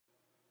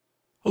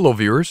Hello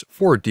viewers,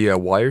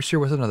 4DIYers here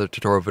with another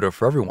tutorial video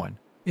for everyone.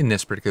 In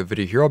this particular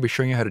video here, I'll be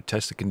showing you how to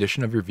test the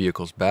condition of your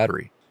vehicle's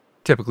battery.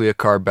 Typically a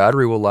car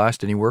battery will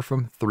last anywhere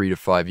from 3 to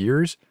 5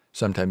 years,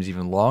 sometimes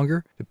even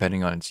longer,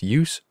 depending on its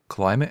use,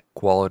 climate,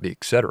 quality,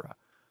 etc.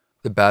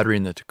 The battery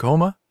in the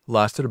Tacoma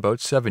lasted about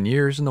 7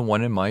 years, and the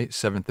one in my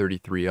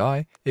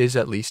 733i is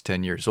at least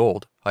 10 years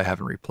old. I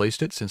haven't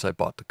replaced it since I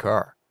bought the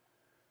car.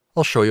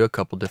 I'll show you a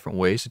couple different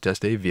ways to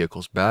test a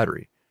vehicle's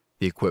battery.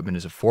 The equipment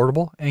is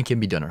affordable and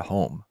can be done at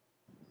home.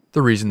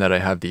 The reason that I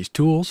have these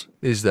tools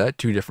is that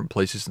two different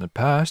places in the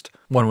past,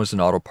 one was an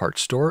auto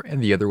parts store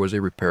and the other was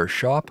a repair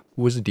shop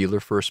who was a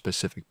dealer for a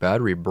specific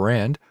battery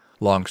brand.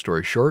 Long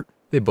story short,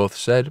 they both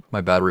said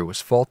my battery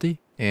was faulty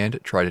and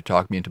tried to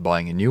talk me into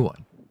buying a new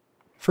one.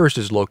 First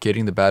is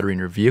locating the battery in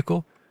your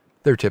vehicle.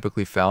 They're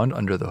typically found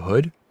under the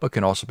hood, but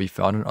can also be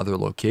found in other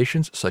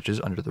locations such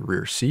as under the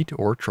rear seat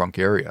or trunk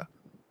area.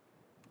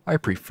 I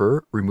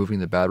prefer removing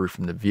the battery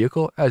from the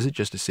vehicle as it's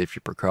just a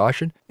safety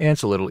precaution and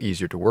it's a little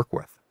easier to work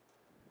with.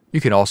 You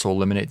can also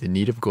eliminate the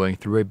need of going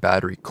through a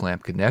battery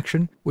clamp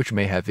connection, which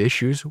may have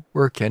issues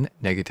where it can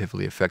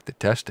negatively affect the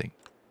testing.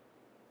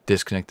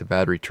 Disconnect the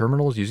battery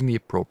terminals using the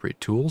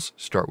appropriate tools.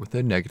 Start with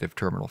the negative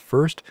terminal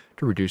first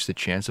to reduce the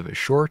chance of a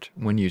short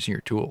when using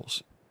your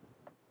tools.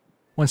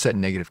 Once that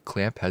negative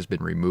clamp has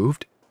been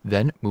removed,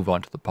 then move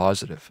on to the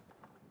positive.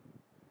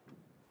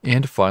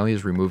 And finally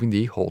is removing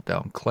the hold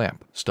down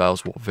clamp.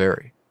 Styles will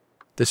vary.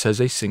 This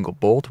has a single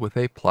bolt with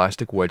a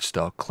plastic wedge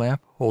style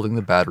clamp holding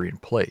the battery in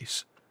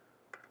place.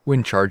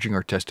 When charging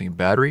or testing a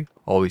battery,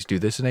 always do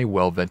this in a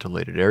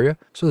well-ventilated area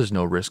so there's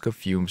no risk of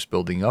fumes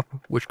building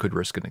up, which could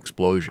risk an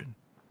explosion.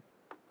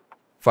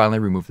 Finally,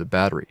 remove the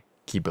battery.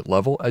 Keep it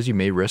level as you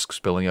may risk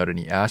spilling out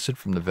any acid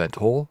from the vent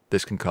hole.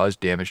 This can cause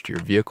damage to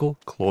your vehicle,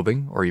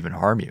 clothing, or even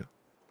harm you.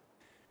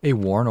 A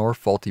worn or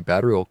faulty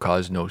battery will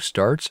cause no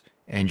starts,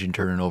 engine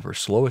turning over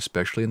slow,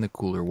 especially in the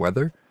cooler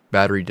weather,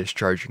 battery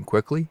discharging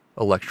quickly,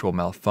 electrical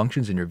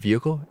malfunctions in your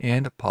vehicle,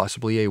 and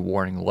possibly a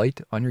warning light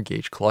on your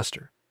gauge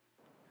cluster.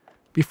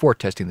 Before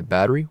testing the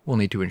battery, we'll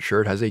need to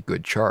ensure it has a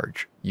good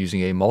charge.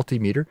 Using a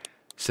multimeter,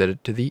 set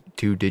it to the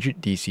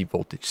 2-digit DC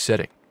voltage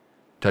setting.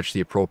 Touch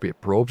the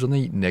appropriate probes on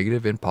the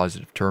negative and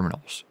positive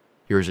terminals.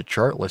 Here is a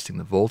chart listing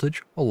the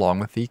voltage along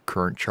with the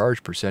current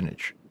charge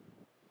percentage.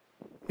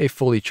 A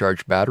fully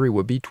charged battery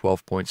would be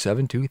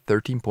 12.7 to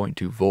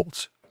 13.2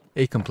 volts.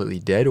 A completely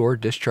dead or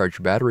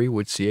discharged battery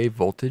would see a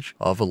voltage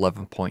of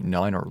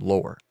 11.9 or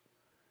lower.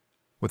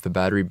 With the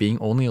battery being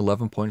only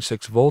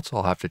 11.6 volts,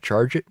 I'll have to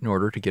charge it in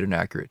order to get an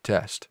accurate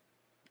test.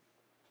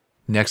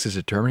 Next is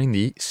determining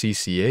the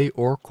CCA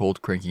or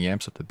cold cranking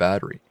amps of the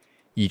battery.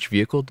 Each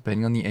vehicle,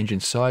 depending on the engine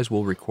size,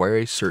 will require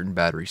a certain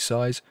battery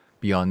size.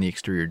 Beyond the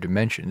exterior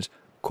dimensions,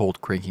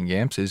 cold cranking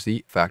amps is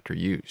the factor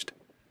used.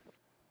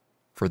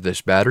 For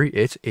this battery,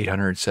 it's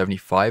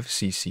 875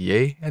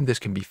 CCA, and this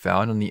can be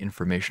found on the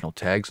informational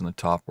tags on the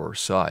top or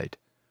side.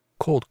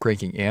 Cold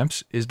cranking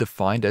amps is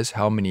defined as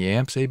how many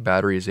amps a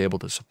battery is able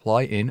to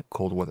supply in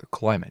cold weather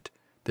climate.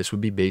 This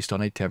would be based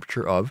on a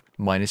temperature of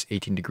minus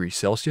 18 degrees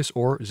Celsius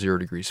or 0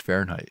 degrees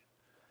Fahrenheit.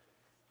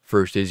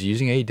 First is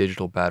using a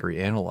digital battery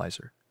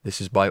analyzer.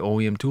 This is by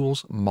OEM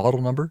Tools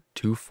model number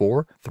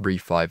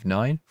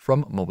 24359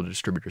 from Mobile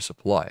Distributor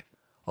Supply.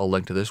 A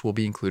link to this will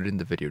be included in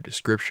the video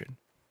description.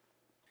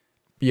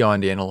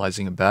 Beyond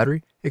analyzing a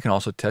battery, it can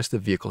also test the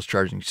vehicle's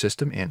charging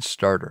system and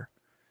starter.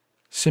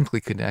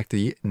 Simply connect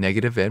the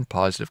negative and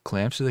positive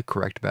clamps to the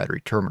correct battery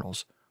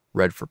terminals,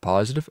 red for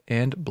positive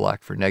and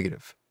black for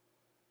negative.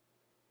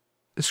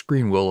 The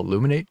screen will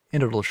illuminate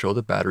and it'll show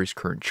the battery's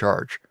current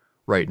charge.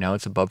 Right now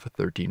it's above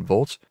 13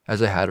 volts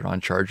as I had it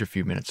on charge a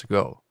few minutes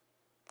ago.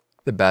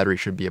 The battery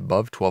should be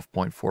above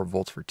 12.4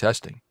 volts for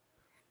testing.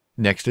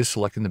 Next is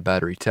selecting the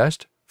battery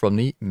test from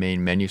the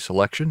main menu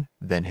selection,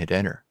 then hit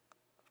enter.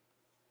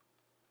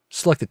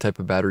 Select the type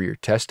of battery you're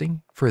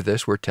testing. For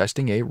this, we're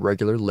testing a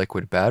regular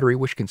liquid battery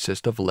which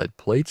consists of lead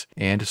plates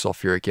and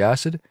sulfuric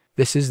acid.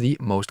 This is the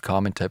most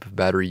common type of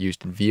battery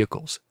used in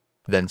vehicles.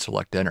 Then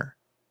select enter.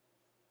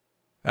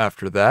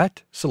 After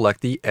that,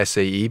 select the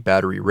SAE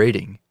battery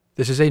rating.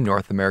 This is a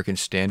North American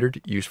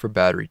standard used for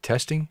battery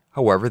testing.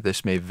 However,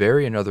 this may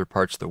vary in other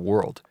parts of the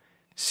world.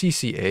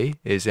 CCA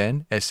is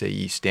an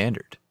SAE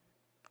standard.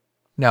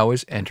 Now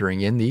is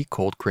entering in the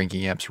cold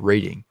cranking amps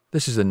rating.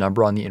 This is the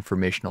number on the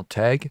informational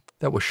tag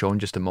that was shown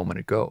just a moment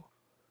ago.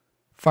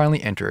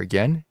 Finally enter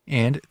again,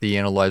 and the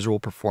analyzer will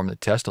perform the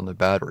test on the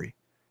battery.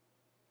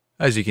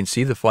 As you can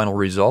see, the final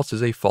results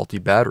is a faulty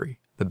battery.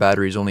 The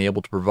battery is only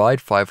able to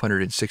provide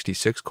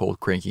 566 cold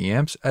cranking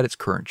amps at its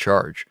current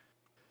charge.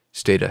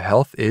 State of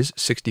health is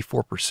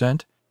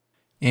 64%,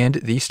 and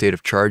the state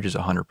of charge is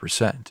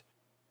 100%.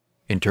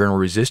 Internal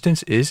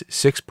resistance is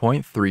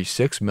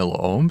 6.36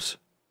 milliohms.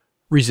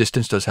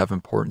 Resistance does have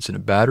importance in a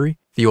battery.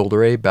 The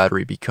older a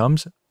battery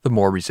becomes, the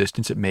more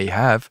resistance it may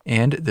have,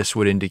 and this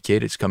would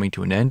indicate it's coming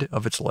to an end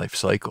of its life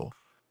cycle.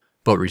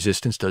 But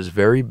resistance does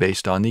vary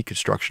based on the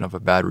construction of a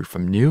battery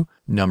from new,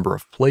 number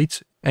of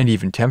plates, and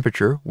even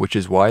temperature, which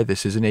is why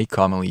this isn't a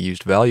commonly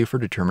used value for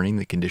determining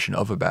the condition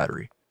of a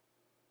battery.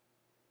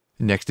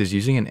 Next is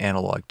using an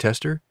analog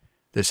tester.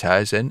 This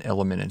has an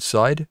element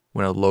inside.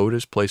 When a load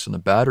is placed on the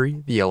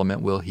battery, the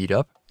element will heat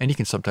up, and you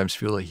can sometimes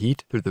feel the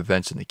heat through the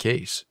vents in the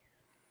case.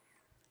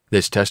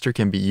 This tester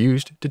can be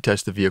used to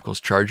test the vehicle's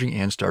charging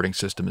and starting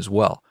system as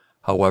well.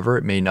 However,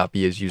 it may not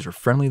be as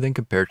user-friendly than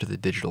compared to the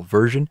digital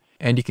version,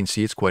 and you can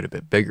see it's quite a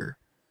bit bigger.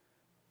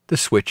 The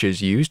switch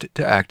is used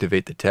to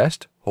activate the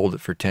test, hold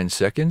it for 10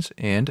 seconds,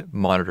 and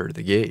monitor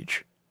the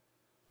gauge.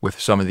 With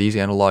some of these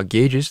analog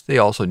gauges, they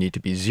also need to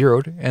be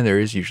zeroed, and there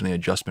is usually an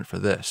adjustment for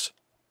this.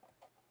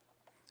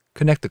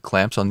 Connect the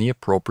clamps on the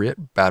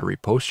appropriate battery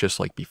post just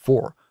like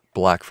before,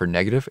 black for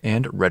negative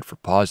and red for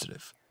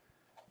positive.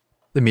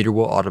 The meter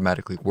will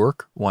automatically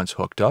work once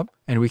hooked up,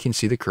 and we can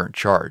see the current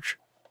charge.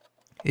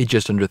 It's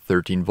just under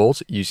 13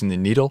 volts using the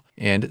needle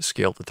and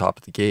scale at the top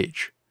of the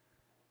gauge.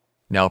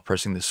 Now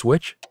pressing the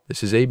switch.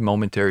 This is a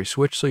momentary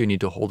switch, so you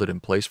need to hold it in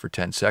place for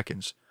 10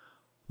 seconds.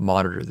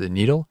 Monitor the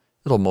needle,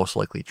 it'll most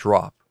likely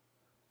drop.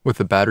 With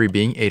the battery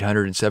being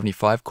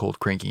 875 cold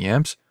cranking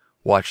amps,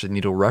 watch the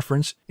needle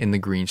reference in the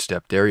green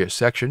stepped area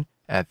section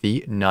at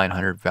the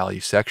 900 value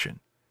section.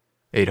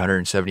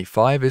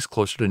 875 is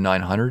closer to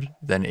 900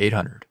 than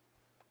 800.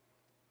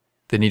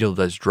 The needle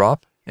does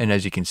drop, and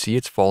as you can see,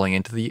 it's falling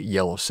into the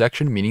yellow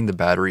section, meaning the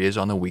battery is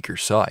on the weaker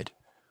side.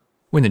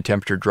 When the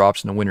temperature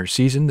drops in the winter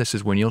season, this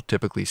is when you'll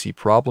typically see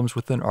problems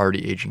with an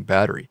already aging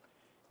battery.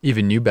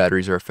 Even new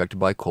batteries are affected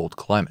by cold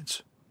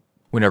climates.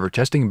 Whenever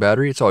testing a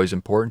battery, it's always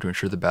important to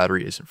ensure the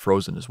battery isn't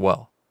frozen as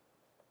well.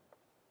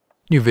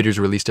 New videos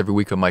are released every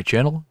week on my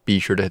channel. Be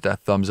sure to hit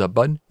that thumbs up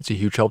button. It's a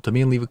huge help to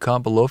me, and leave a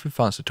comment below if you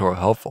found this tutorial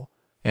helpful.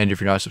 And if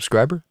you're not a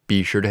subscriber,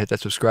 be sure to hit that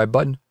subscribe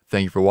button.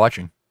 Thank you for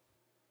watching.